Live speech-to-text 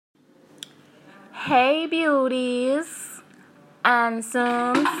Hey beauties,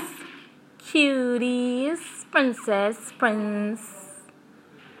 handsome, cuties, princess,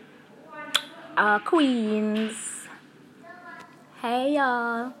 queens. Hey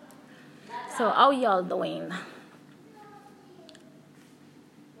y'all. So how y'all doing?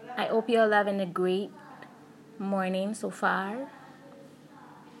 I hope y'all having a great morning so far,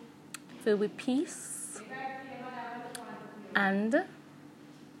 filled with peace and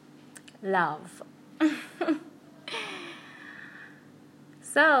love.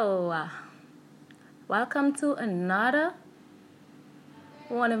 So, welcome to another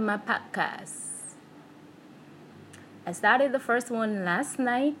one of my podcasts. I started the first one last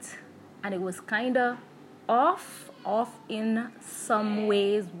night and it was kind of off in some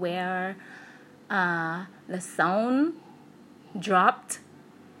ways where the sound dropped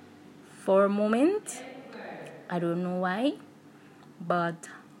for a moment. I don't know why, but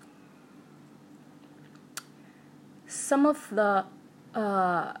some of the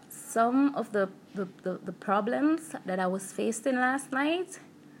problems that I was facing last night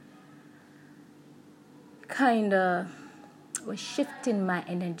kind of was shifting my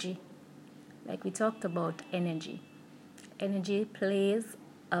energy. Like we talked about energy. Energy plays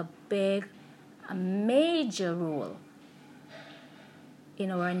a major role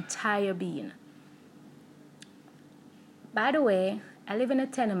in our entire being. By the way, I live in a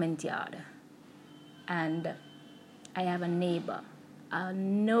tenement yard and I have a neighbor, a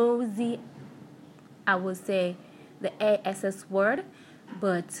nosy, I would say the ASS word,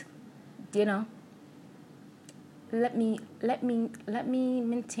 but let me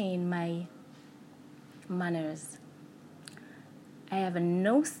maintain my manners. I have a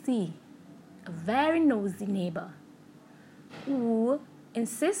very nosy neighbor who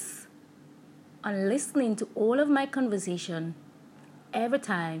insists on listening to all of my conversation every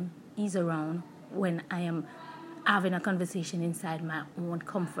time he's around when I am having a conversation inside my own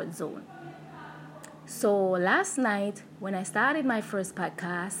comfort zone. So last night when I started my first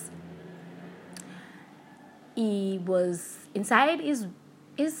podcast, he was inside his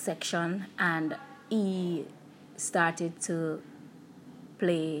section and he started to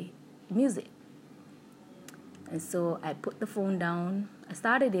play music. And so I put the phone down. I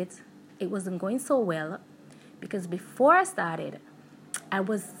started it. It wasn't going so well because before I started, I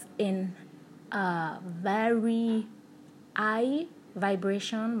was in a very high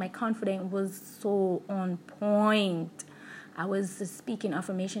vibration. My confidence was so on point. I was speaking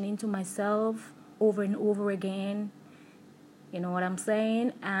affirmation into myself over and over again. You know what I'm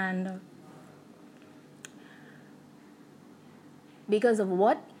saying? And because of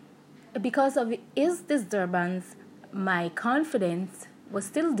his disturbance, my confidence was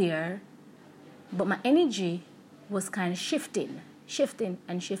still there, but my energy was kind of shifting.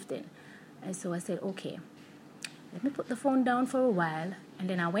 And so I said, okay, let me put the phone down for a while. And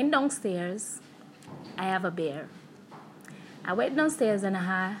then I went downstairs. I have a beer. I went downstairs and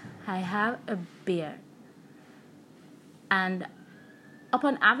I have a beer. And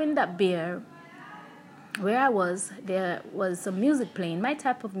upon having that beer, where I was, there was some music playing, my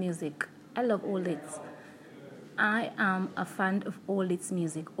type of music. I love all hits. I am a fan of all its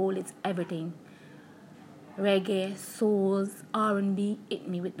music, all its everything. Reggae, souls, R&B, hit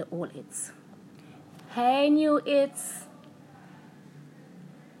me with the all hits. Hey, new hits.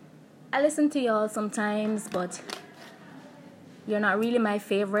 I listen to y'all sometimes, but you're not really my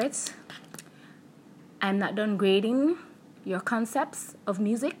favorite. I'm not done grading your concepts of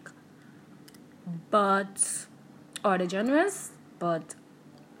music, or the genres, but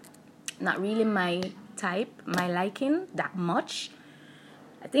not really my type, my liking that much.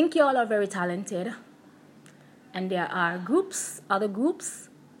 I think y'all are very talented, and there are other groups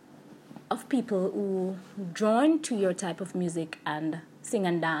of people who drawn to your type of music and sing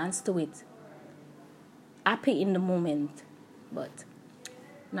and dance to it, happy in the moment, but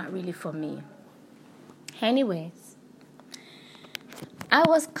not really for me. Anyways, I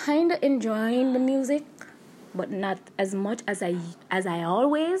was kind of enjoying the music, but not as much as I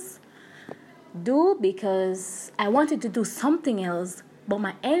always do, because I wanted to do something else, but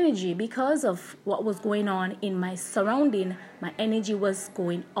my energy, because of what was going on in my surrounding, my energy was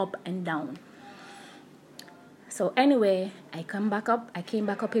going up and down. So anyway, I came back up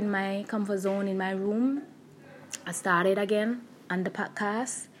in my comfort zone in my room. I started again on the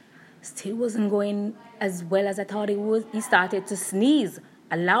podcast. Still wasn't going as well as I thought it would. He started to sneeze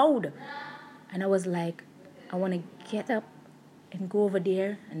aloud. And I was like, I want to get up and go over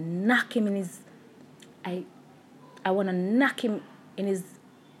there and knock him in his... I want to knock him in his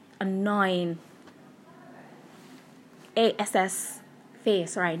annoying ASS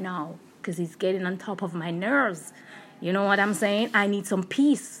face right now. because he's getting on top of my nerves. You know what I'm saying? I need some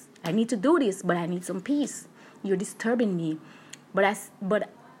peace. I need to do this, but I need some peace. You're disturbing me. But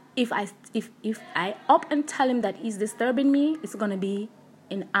if I up and tell him that he's disturbing me, it's gonna be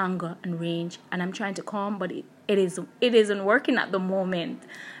in anger and rage, and I'm trying to calm, but it isn't working at the moment,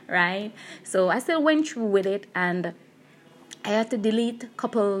 right? So I still went through with it, and I had to delete a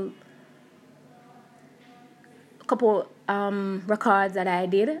couple records that I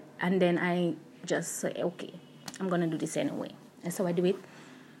did, and then I just say, okay, I'm gonna do this anyway. And so I do it.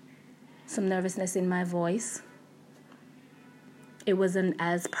 Some nervousness in my voice. It wasn't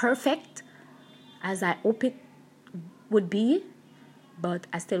as perfect as I hope it would be, but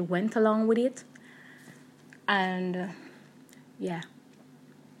I still went along with it. And yeah,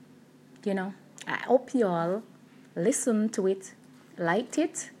 I hope you all listened to it, liked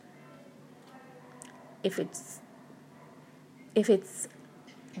it. If it's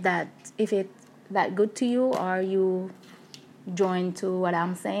that good to you, or you joined to what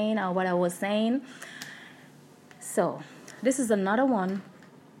I'm saying or what I was saying. So this is another one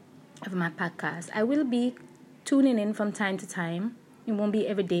of my podcast. I will be tuning in from time to time. It won't be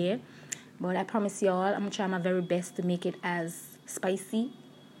every day, but I promise y'all I'm gonna try my very best to make it as spicy,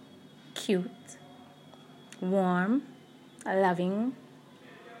 cute, warm, loving,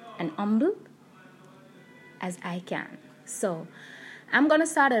 and humble as I can. So I'm gonna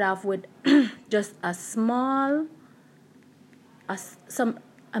start it off with just a small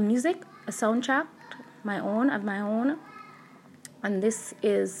music, a soundtrack, my own, and this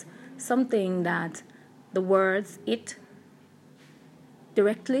is something that the words it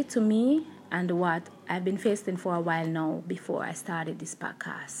directly to me and what I've been facing for a while now before I started this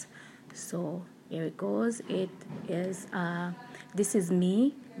podcast. So here it goes. It is This Is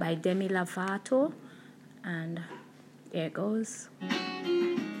Me by Demi Lovato, and there it goes.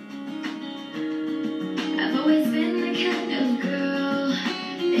 I've always been the kind of girl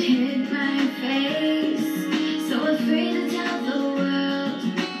that hid my face, so afraid to tell the world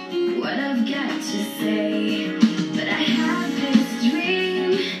what I've got to say. But I have this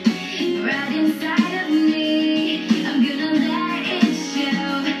dream right inside of me. I'm gonna let it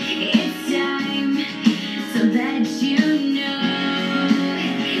show. It's time, so that you know.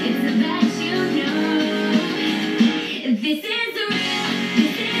 It's about you know. This is real.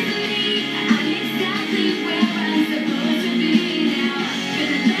 This is me. I'm exactly where I'm supposed to be now.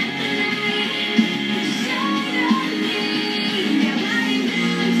 Gonna let the light shine on me. Now I'm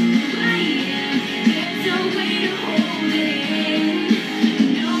found who I am. There's no way to hold it in.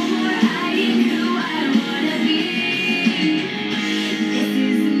 No more hiding who I wanna be. This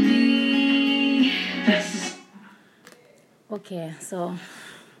is me. Okay, so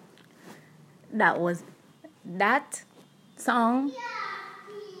that song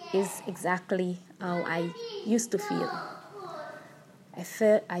is exactly how I used to feel. I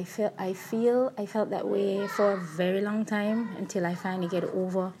felt that way for a very long time until I finally get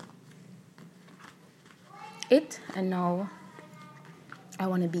over it, and now I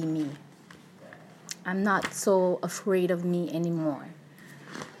want to be me. I'm not so afraid of me anymore.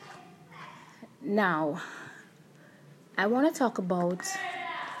 Now, I want to talk about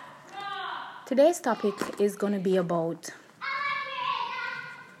today's topic is going to be about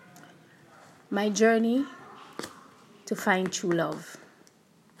my journey to find true love.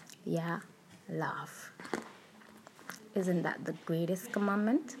 Yeah, love. Isn't that the greatest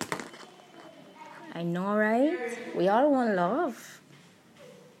commandment? I know, right? We all want love.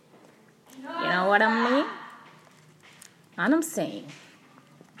 You know what I mean? And I'm saying,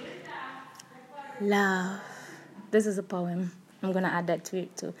 love. This is a poem. I'm gonna add that to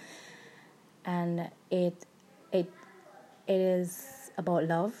it too. And it is about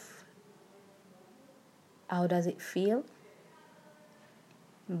love. How does it feel?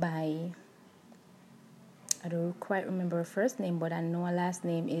 By, I don't quite remember her first name, but I know her last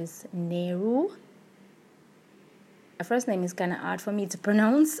name is Nehru. Her first name is kind of hard for me to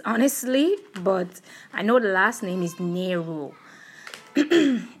pronounce, honestly, but I know the last name is Nehru.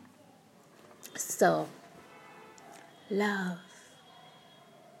 So, love.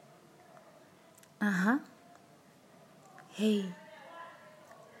 Hey,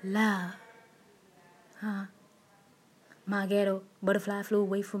 love. My ghetto butterfly flew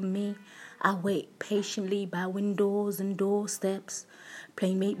away from me. I wait patiently by windows and doorsteps,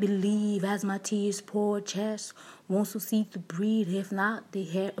 playing make-believe as my tears pour chest. Wants to see to breathe, if not, they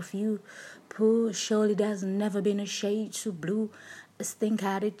hear a few. Poor, surely there's never been a shade so blue. A stink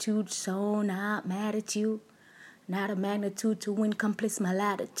attitude, so not attitude. Not a magnitude to encompass my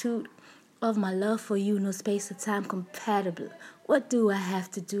latitude. of my love for you, no space or time compatible. What do I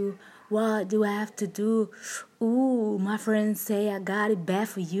have to do? What do I have to do? Ooh, my friends say I got it bad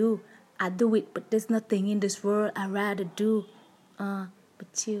for you. I do it, but there's nothing in this world I'd rather do.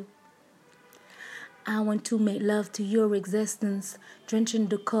 But you. I want to make love to your existence, drenching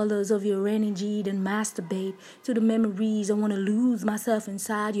the colors of your energy, then masturbate to the memories. I want to lose myself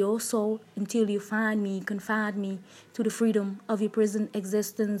inside your soul until you find me, confine me to the freedom of your present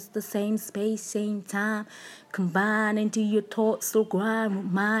existence, the same space, same time. Combine into your thoughts, so grind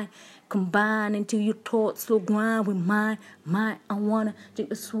with mine. Combine into your thoughts, so grind with mine. I want to drink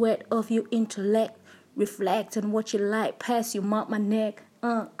the sweat of your intellect, reflect on what you like, pass you mop my neck.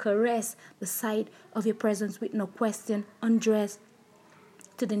 Caress the sight of your presence with no question, undress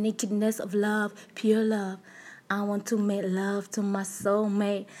to the nakedness of love, pure love. I want to make love to my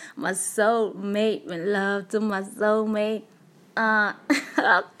soulmate, make love to my soulmate.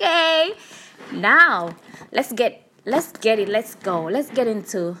 Okay. Now, let's get it, let's go. Let's get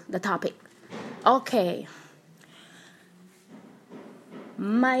into the topic. Okay.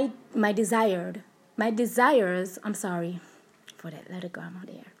 My desires, I'm sorry. For that letter grammar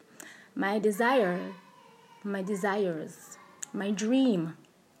there. My desires, my dream,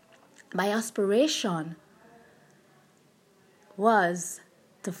 my aspiration was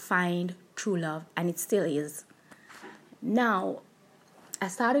to find true love, and it still is. Now, I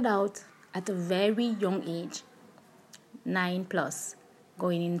started out at a very young age, 9+,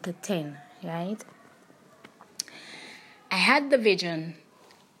 going into 10, right? I had the vision.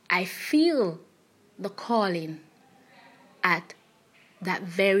 I feel the calling at that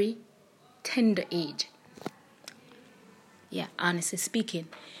very tender age. Yeah, honestly speaking.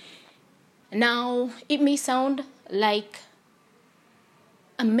 Now, it may sound like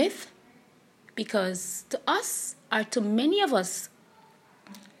a myth because to us, or to many of us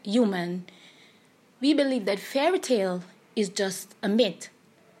human, we believe that fairy tale is just a myth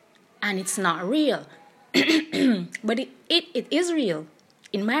and it's not real. But it is real.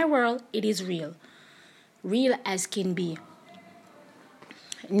 In my world, it is real. Real as can be.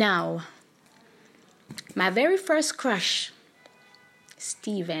 Now, my very first crush,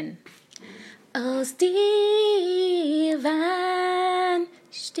 Steven. Oh, Steven,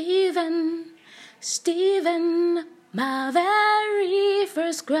 my very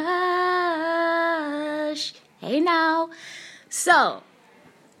first crush. Hey now. So,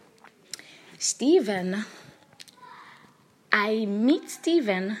 Steven, I meet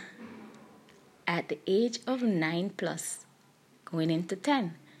Steven at the age of 9+, going into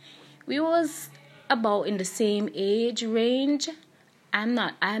 10. We was about in the same age range. I'm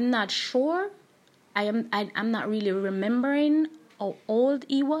not sure. I'm not really remembering how old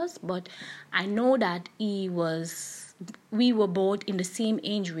he was, but I know that we were both in the same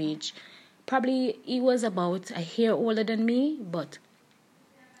age range. Probably he was about a year older than me, but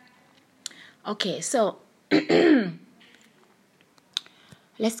okay, so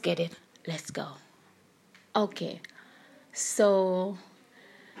let's get it. Let's go. Okay. So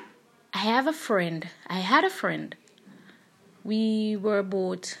I had a friend. We were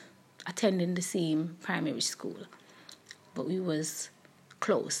both attending the same primary school, but we was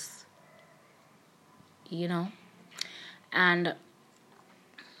close, and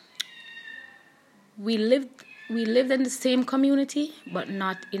we lived in the same community, but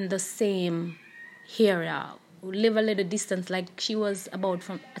not in the same area. We live a little distance, like she was about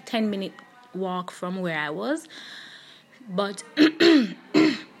from a 10-minute walk from where I was, but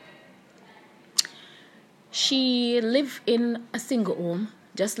she lived in a single home,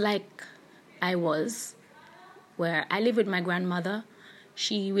 just like I was, where I live with my grandmother,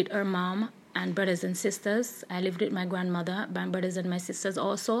 she with her mom and brothers and sisters. I lived with my grandmother, my brothers and my sisters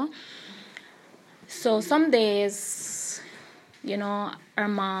also. So some days, her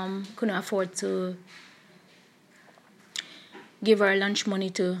mom couldn't afford to give her lunch money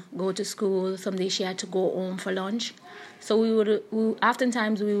to go to school. Some days she had to go home for lunch. So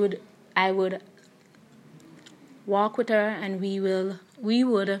I would walk with her, and we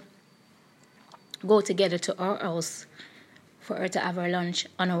would go together to our house for her to have her lunch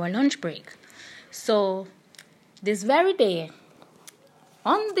on our lunch break. So this very day,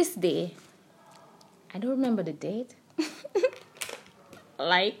 on this day, I don't remember the date.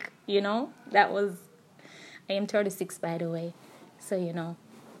 That was, I am 36, by the way. So,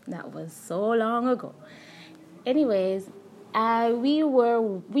 that was so long ago. Anyways, we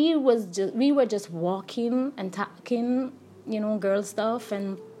were just walking and talking, girl stuff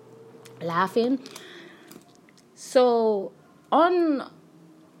and laughing. So on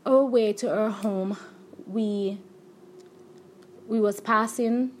our way to our home, we we was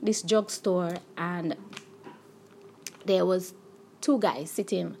passing this drugstore, and there was two guys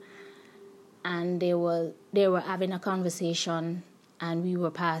sitting, and they were having a conversation, and we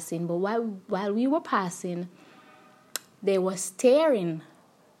were passing. But while we were passing, they were staring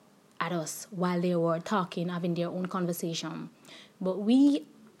at us while they were talking, having their own conversation. But we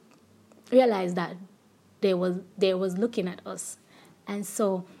realized that they was looking at us. And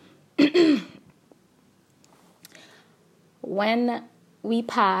so when we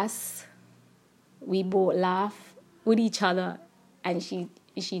pass, we both laugh with each other, and she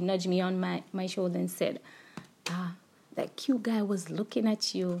nudged me on my shoulder and said, that cute guy was looking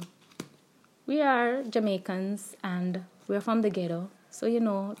at you. We are Jamaicans and we're from the ghetto, so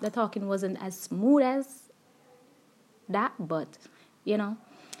the talking wasn't as smooth as that, but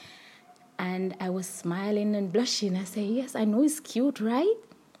and I was smiling and blushing. I said, yes, I know he's cute, right?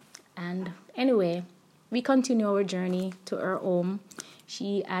 And anyway, we continue our journey to her home.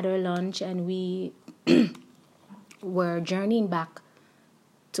 She had her lunch, and we were journeying back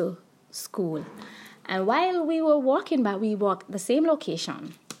to school. And while we were walking back, we walked the same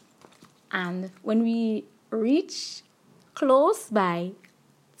location. And when we reached close by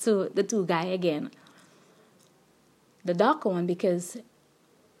to the two guys again, the darker one, because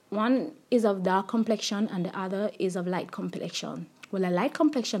one is of dark complexion and the other is of light complexion. Well, the light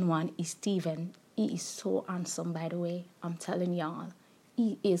complexion one is Steven. He is so handsome, by the way. I'm telling y'all.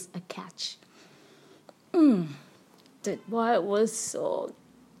 He is a catch. That boy was so...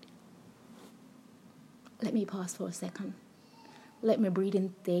 Let me pause for a second. Let me breathe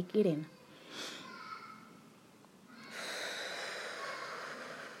and take it in.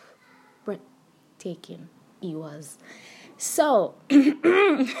 Breathtaking he was. So,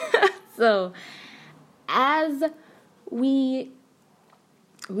 as we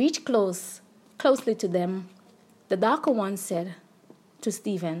reached closely to them, the darker one said to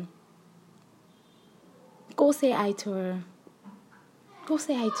Stephen, go say hi to her. Go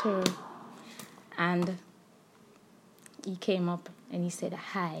say hi to her. And he came up and he said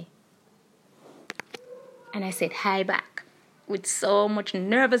hi. And I said hi back with so much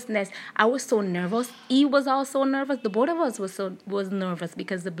nervousness. I was so nervous. He was also nervous. The both of us was nervous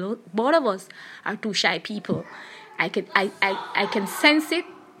because the both of us are two shy people. I can sense it.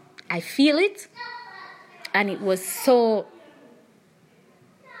 I feel it. And it was so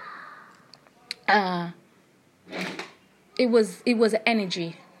it was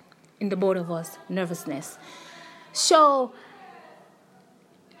energy in the both of us, nervousness. So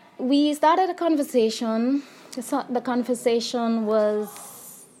we started a conversation. The conversation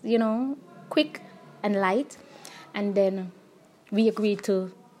was, quick and light. And then we agreed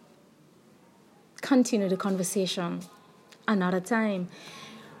to continue the conversation another time.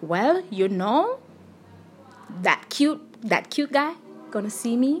 Well, that cute guy gonna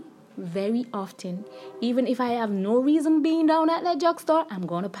see me very often. Even if I have no reason being down at that drugstore, I'm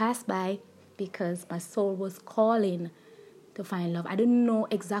gonna pass by because my soul was calling to find love. I didn't know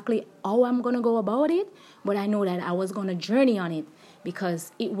exactly how I'm gonna go about it, but I know that I was gonna journey on it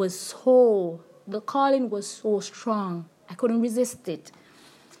because the calling was so strong. I couldn't resist it.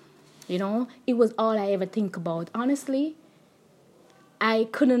 It was all I ever think about. Honestly, I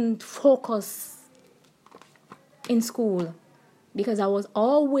couldn't focus in school because I was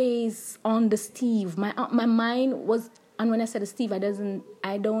always on the Steve. My mind was, and when I said Steve, I doesn't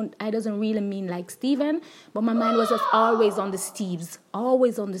really mean like Steven, but my mind was just always on the Steves,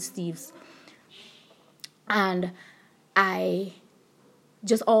 and I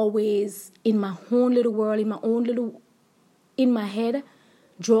just always in my own little world, in my head,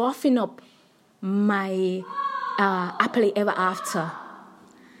 drawing up my happily ever after.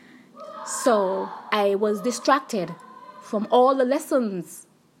 So I was distracted from all the lessons,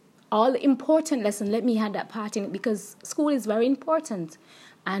 all the important lessons. Let me have that part in it because school is very important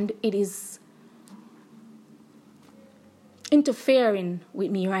and it is interfering with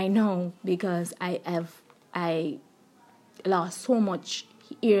me right now because I lost so much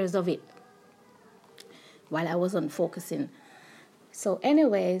years of it while I wasn't focusing. So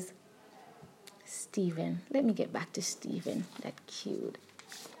anyways, Steven, let me get back to Steven, that cute.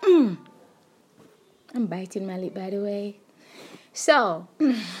 I'm biting my lip, by the way. So,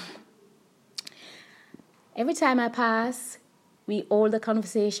 every time I pass, we hold the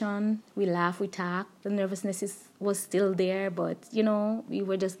conversation, we laugh, we talk. The nervousness was still there, but, we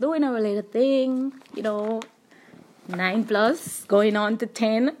were just doing our little thing, 9+, going on to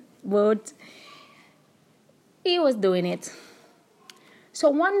 10, but he was doing it. So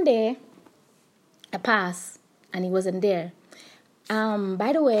one day, I passed, and he wasn't there.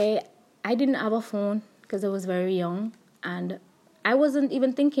 By the way, I didn't have a phone because I was very young, and I wasn't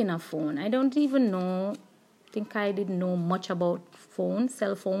even thinking of phone. I don't even think I didn't know much about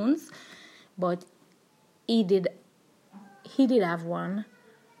cell phones, but he did have one,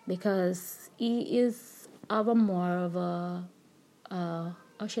 because he is of a more of a,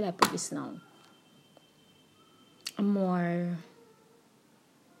 how should I put this now? A more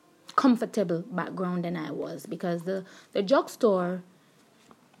comfortable background than I was, because the drugstore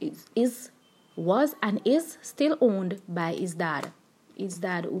was and is still owned by his dad. His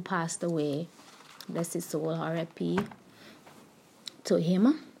dad, who passed away, bless his soul, R.I.P. to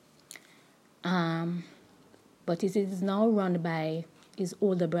him. But it is now run by his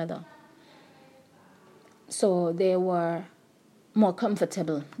older brother. So they were more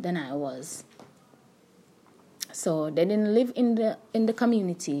comfortable than I was. So they didn't live in the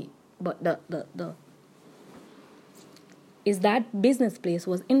community, but that business place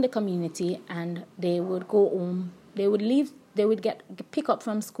was in the community, and they would go home. They would leave. They would pick up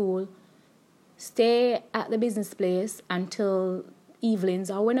from school, stay at the business place until evenings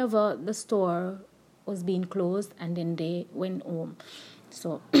or whenever the store was being closed, and then they went home.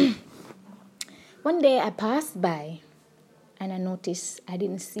 So one day I passed by, and I noticed I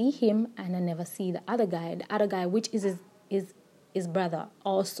didn't see him, and I never see the other guy. The other guy, which is his brother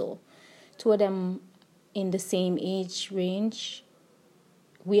also. Two of them in the same age range.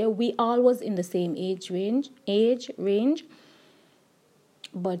 We all was in the same age range.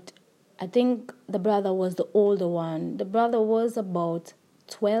 But I think the brother was the older one. The brother was about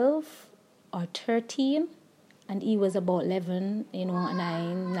 12 or 13, and he was about 11,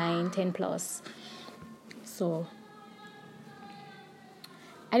 9, 10 plus. So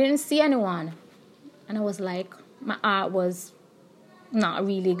I didn't see anyone, and I was like, my heart was not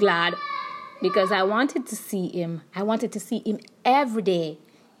really glad, because I wanted to see him. I wanted to see him every day.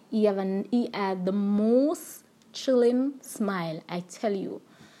 He had the most chilling smile, I tell you.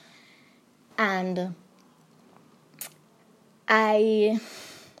 And I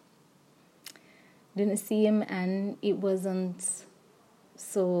didn't see him, and I wasn't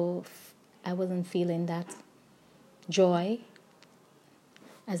feeling that joy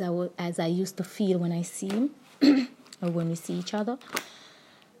as I used to feel when I see him or when we see each other.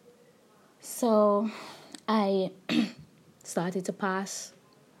 So I started to pass.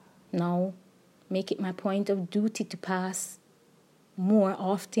 Now make it my point of duty to pass more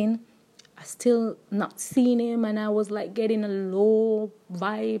often. I still not seeing him, and I was like getting a low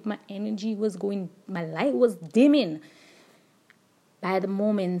vibe. My energy was going, my light was dimming by the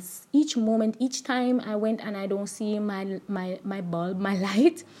moments. Each time I went and I don't see my bulb, my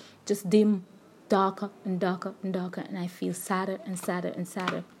light just dim, darker and darker and darker, and I feel sadder and sadder and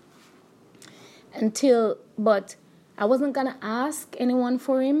sadder. But I wasn't gonna ask anyone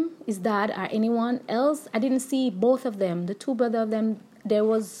for him, his dad or anyone else. I didn't see both of them, the two brothers of them. They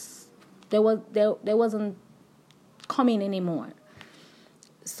wasn't coming anymore.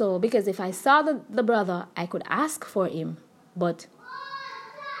 So because if I saw the brother, I could ask for him, but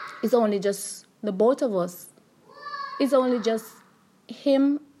it's only just the both of us. It's only just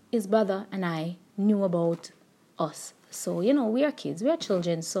him, his brother, and I knew about us. So, we are kids, we are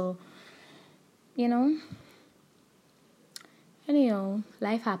children, so, anyhow,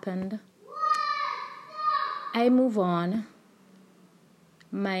 life happened. I move on.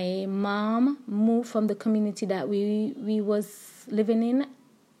 My mom moved from the community that we was living in.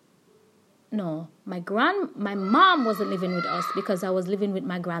 No, my mom wasn't living with us because I was living with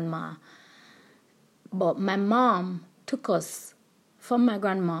my grandma. But my mom took us from my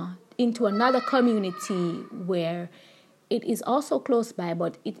grandma into another community where it is also close by,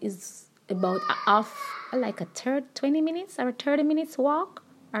 but it is about 20 minutes or 30 minutes walk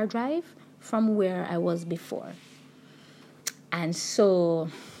or drive from where I was before. And so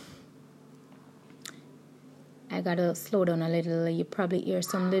I gotta slow down a little. You probably hear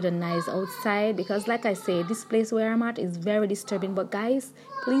some little noise outside because, like I say, this place where I'm at is very disturbing. But guys,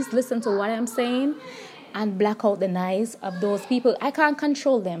 please listen to what I'm saying and block out the noise of those people. I can't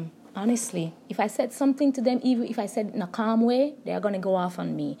control them, honestly. If I said something to them, even if I said it in a calm way, they're gonna go off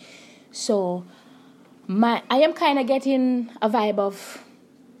on me. So I am kind of getting a vibe of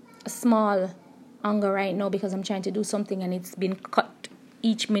a small anger right now because I'm trying to do something and it's been cut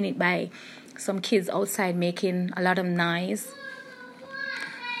each minute by some kids outside making a lot of noise.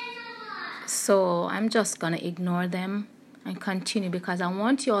 So I'm just gonna ignore them and continue because I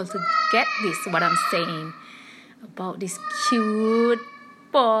want you all to get what I'm saying about this cute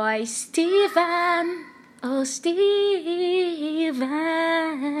boy Steven. Oh, Steven,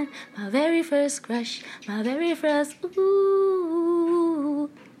 my very first crush, my very first ooh.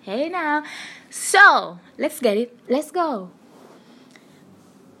 Hey now. So, let's get it. Let's go.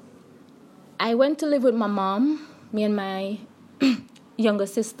 I went to live with my mom, me and my younger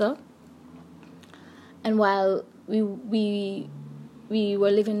sister. And while we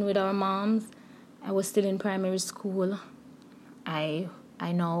were living with our moms, I was still in primary school. I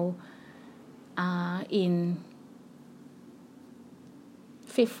know in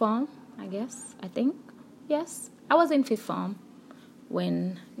fifth form, I think. Yes, I was in fifth form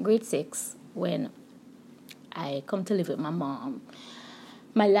grade 6, when I come to live with my mom.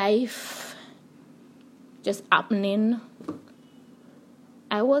 My life just happening.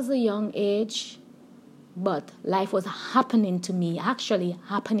 I was a young age, but life was happening to me, actually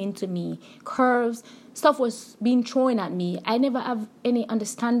happening to me. Curves, stuff was being thrown at me. I never have any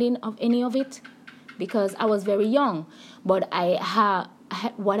understanding of any of it because I was very young. But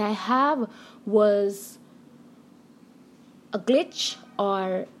what I have was a glitch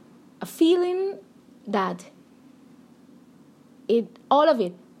or a feeling that all of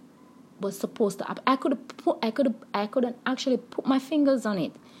it was supposed to happen. I couldn't actually put my fingers on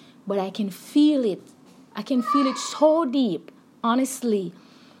it, but I can feel it. I can feel it so deep, honestly.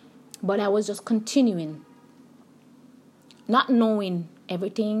 But I was just continuing, not knowing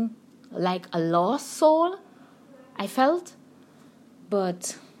everything, like a lost soul, I felt.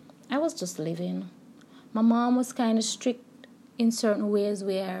 But I was just living. My mom was kind of strict in certain ways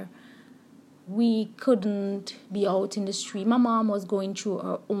where we couldn't be out in the street. My mom was going through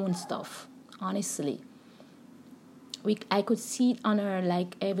her own stuff, honestly. I could see it on her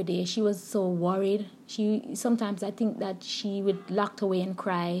like every day. She was so worried. Sometimes I think that she would lock away and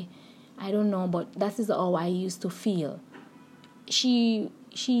cry. I don't know, but that is how I used to feel. She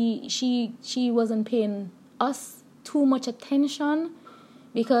wasn't paying us too much attention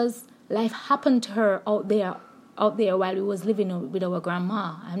because life happened to her out there while we was living with our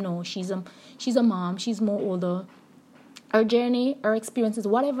grandma. I know she's a mom. She's more older. Her journey, her experiences,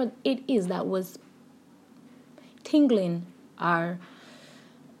 whatever it is that was tingling or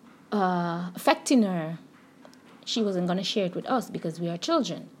affecting her, she wasn't going to share it with us because we are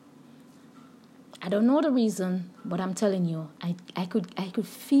children. I don't know the reason, but I'm telling you, I could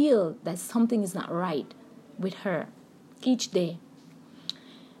feel that something is not right with her each day.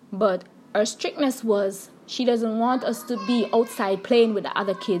 But her strictness was she doesn't want us to be outside playing with the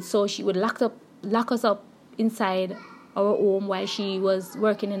other kids, so she would lock us up inside our home while she was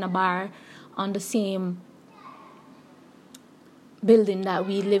working in a bar on the same building that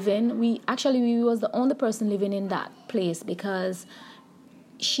we live in. We was the only person living in that place because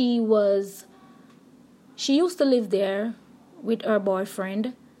she used to live there with her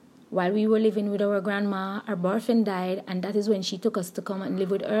boyfriend while we were living with our grandma. Her boyfriend died, and that is when she took us to come and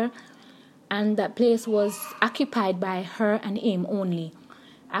live with her. And that place was occupied by her and him only.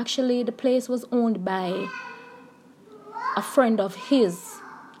 Actually, the place was owned by a friend of his,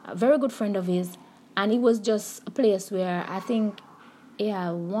 a very good friend of his, and it was just a place where I think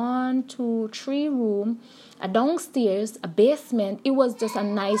 1, 2, 3 room, a downstairs, a basement. It was just a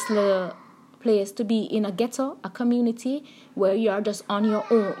nice little place to be in a ghetto, a community where you are just on your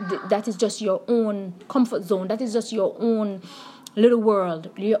own. That is just your own comfort zone. That is just your own little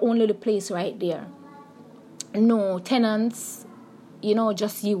world, your own little place right there. No tenants,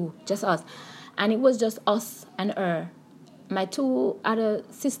 just you, just us. And it was just us and her. My 2 other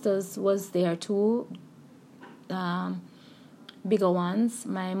sisters was there too, bigger ones.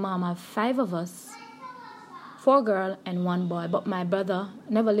 My mom had 5 of us, 4 girls and 1 boy. But my brother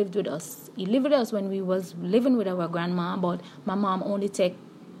never lived with us. He lived with us when we was living with our grandma, but my mom only took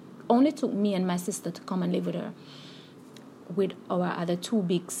me and my sister to come and live with her, with our other 2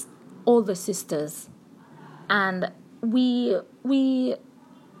 big older sisters. And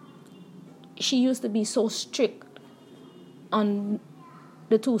she used to be so strict on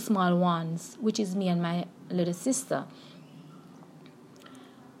the 2 small ones, which is me and my little sister.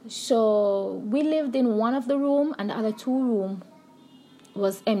 So we lived in one of the room, and the other 2 room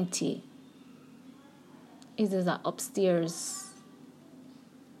was empty. It is an upstairs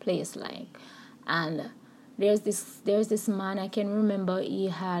place, and there's this man, I can remember, he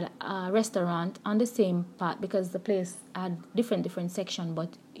had a restaurant on the same part because the place had different section,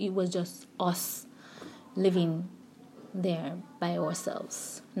 but it was just us living there by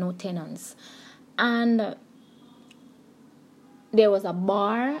ourselves, no tenants. And there was a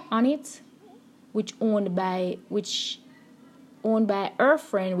bar on it, which owned by her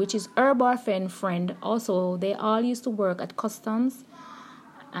friend, which is her boyfriend friend. Also, they all used to work at customs,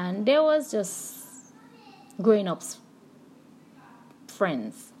 and there was just grown-ups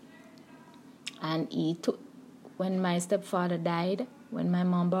friends. And when my stepfather died, when my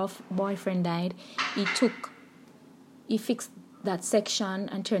mom's boyfriend died, he fixed that section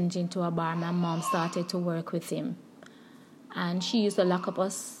and turned it into a bar, my mom started to work with him. And she used to lock up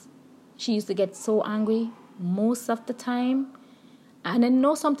us. She used to get so angry most of the time. And I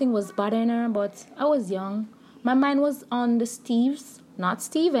know something was bothering her, but I was young. My mind was on the Steves, not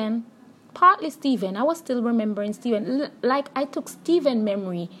Steven. Partly Steven. I was still remembering Steven. Like I took Steven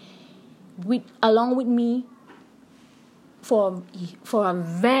memory along with me for a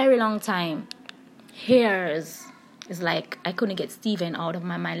very long time. Years. It's like I couldn't get Steven out of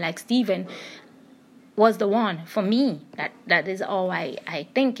my mind. Like Steven was the one for me. That is how I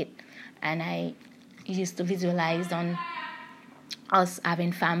think it. And I used to visualize on us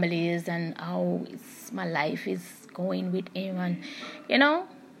having families and how my life is going with him. And, you know,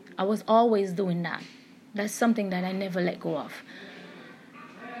 I was always doing that. That's something that I never let go of.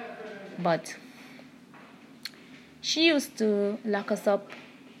 But she used to lock us up.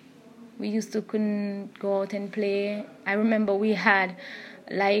 We used to couldn't go out and play. I remember we had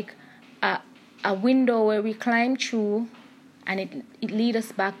like a window where we climbed through, and it lead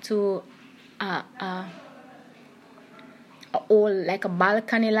us back to a old, like a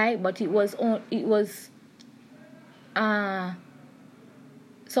balcony light, but it was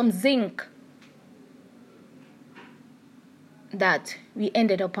some zinc that we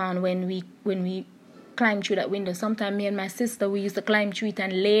ended up on when we climbed through that window. Sometimes me and my sister, we used to climb through it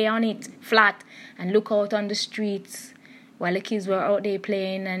and lay on it flat and look out on the streets while the kids were out there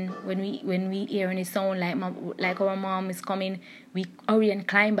playing. And when we hear any sound like our mom is coming, we hurry and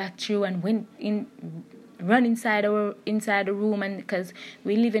climb back through and run inside the room. And because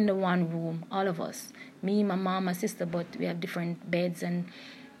we live in the one room, all of us, me, my mom, my sister, but we have different beds, and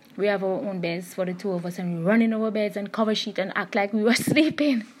we have our own beds for the two of us, and we run in our beds and cover sheet and act like we were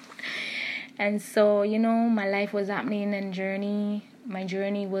sleeping. And so, you know, my life was happening, and my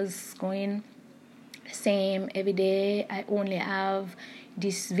journey was going the same every day. I only have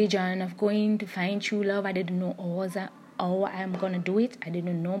this vision of going to find true love. I didn't know how I'm going to do it. I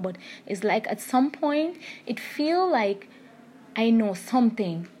didn't know, but it's like at some point, it feels like I know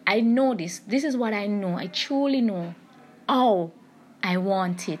something. I know this. This is what I know. I truly know how I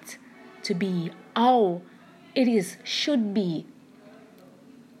want it to be, how it should be.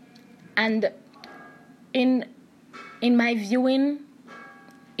 And in my viewing,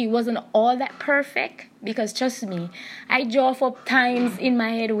 it wasn't all that perfect, because trust me, I drove up times in my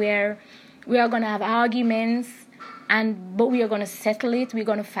head where we are going to have arguments, but we are going to settle it. We're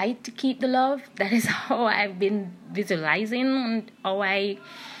going to fight to keep the love. That is how I've been visualizing, and how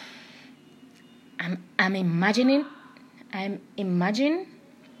I'm imagining. I'm imagining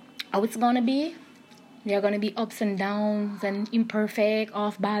how it's going to be. We are going to be ups and downs and imperfect,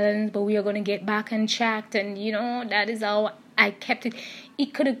 off balance, but we are going to get back and checked. And, you know, that is how I kept it.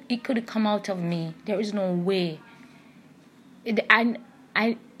 It could have come out of me. There is no way.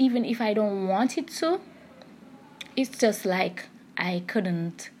 I even if I don't want it to, it's just like I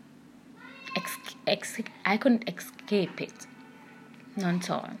couldn't escape it. None at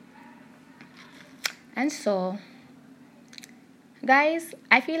all. And so, guys,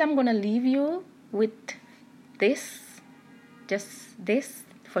 I feel I'm going to leave you with just this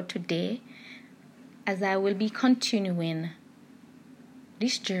for today, as I will be continuing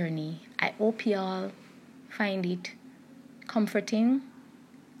this journey. I hope y'all find it comforting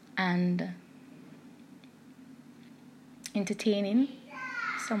and entertaining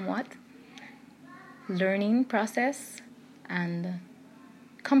somewhat, learning process, and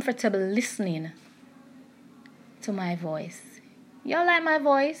comfortable listening to my voice. Y'all like my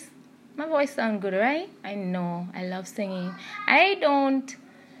voice? My voice sounds good, right? I know. I love singing. I don't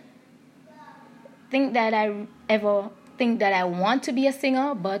think that I ever think that I want to be a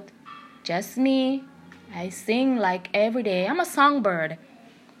singer, but just me. I sing like every day. I'm a songbird.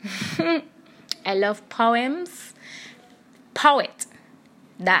 I love poems. Poet.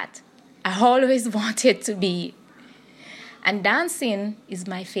 That I always wanted to be. And dancing is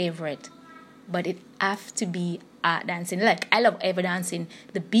my favorite. But it have to be dancing. Like, I love every dancing.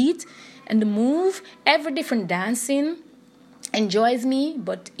 The beat and the move, every different dancing enjoys me.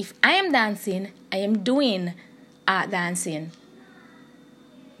 But if I am dancing, I am doing dancing,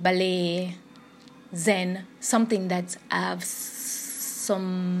 ballet, zen, something that has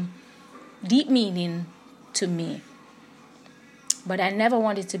some deep meaning to me. But I never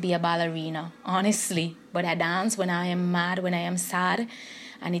wanted to be a ballerina, honestly. But I dance when I am mad, when I am sad,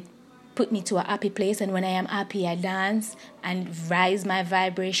 and it put me to a happy place. And when I am happy, I dance and rise my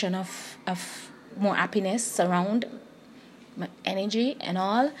vibration of more happiness, surround my energy and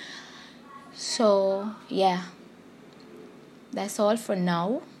all. So yeah, that's all for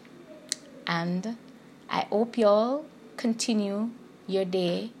now, and I hope y'all continue your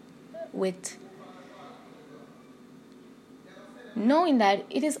day with knowing that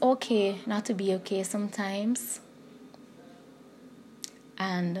it is okay not to be okay sometimes,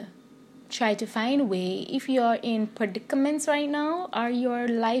 and try to find a way. If you're in predicaments right now, or your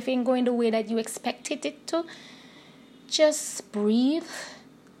life ain't going the way that you expected it to, just breathe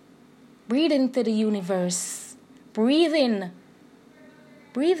into the universe. Breathe in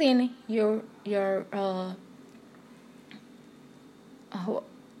your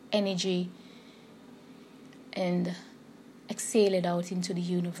energy, and exhale it out into the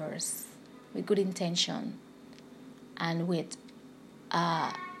universe with good intention and with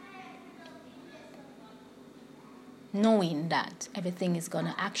knowing that everything is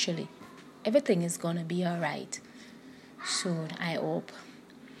gonna be all right soon, I hope.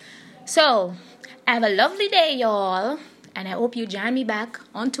 So have a lovely day, y'all, and I hope you join me back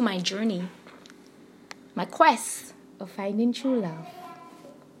onto my journey, my quest of finding true love.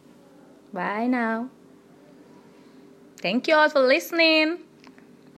 Bye now. Thank you all for listening.